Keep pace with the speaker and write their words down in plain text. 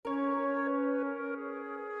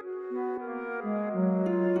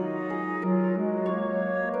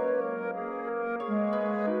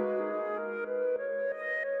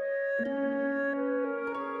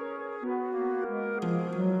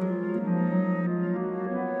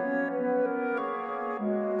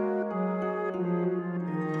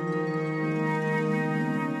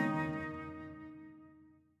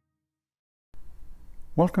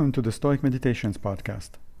Welcome to the Stoic Meditations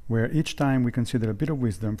podcast, where each time we consider a bit of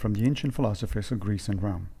wisdom from the ancient philosophers of Greece and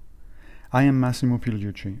Rome. I am Massimo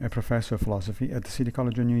Pigliucci, a professor of philosophy at the City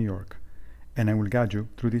College of New York, and I will guide you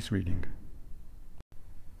through this reading.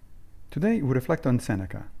 Today we reflect on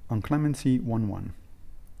Seneca, on Clemency 1:1.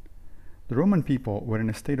 The Roman people were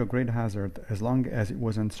in a state of great hazard as long as it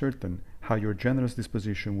was uncertain how your generous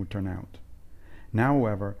disposition would turn out. Now,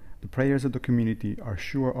 however, the prayers of the community are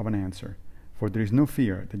sure of an answer, for there is no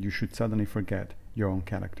fear that you should suddenly forget your own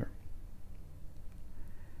character.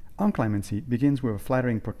 On Clemency begins with a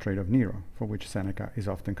flattering portrait of Nero, for which Seneca is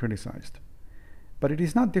often criticized. But it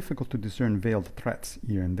is not difficult to discern veiled threats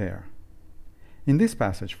here and there. In this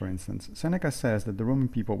passage, for instance, Seneca says that the Roman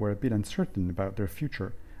people were a bit uncertain about their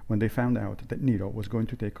future when they found out that Nero was going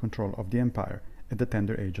to take control of the empire at the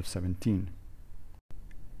tender age of 17.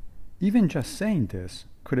 Even just saying this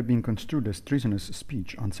could have been construed as treasonous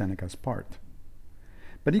speech on Seneca's part.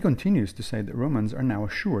 But he continues to say that Romans are now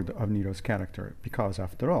assured of Nero's character, because,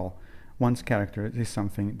 after all, one's character is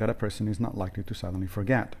something that a person is not likely to suddenly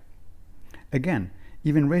forget. Again,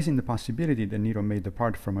 even raising the possibility that Nero may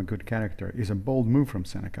depart from a good character is a bold move from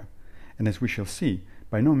Seneca, and as we shall see,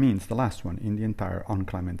 by no means the last one in the entire On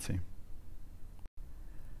Clemency.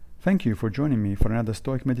 Thank you for joining me for another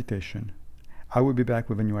Stoic meditation. I will be back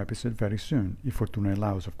with a new episode very soon, if Fortuna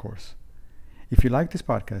allows, of course. If you like this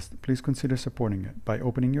podcast, please consider supporting it by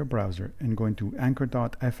opening your browser and going to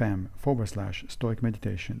anchor.fm/Stoic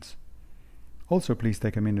Meditations. Also, please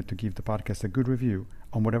take a minute to give the podcast a good review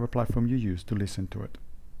on whatever platform you use to listen to it.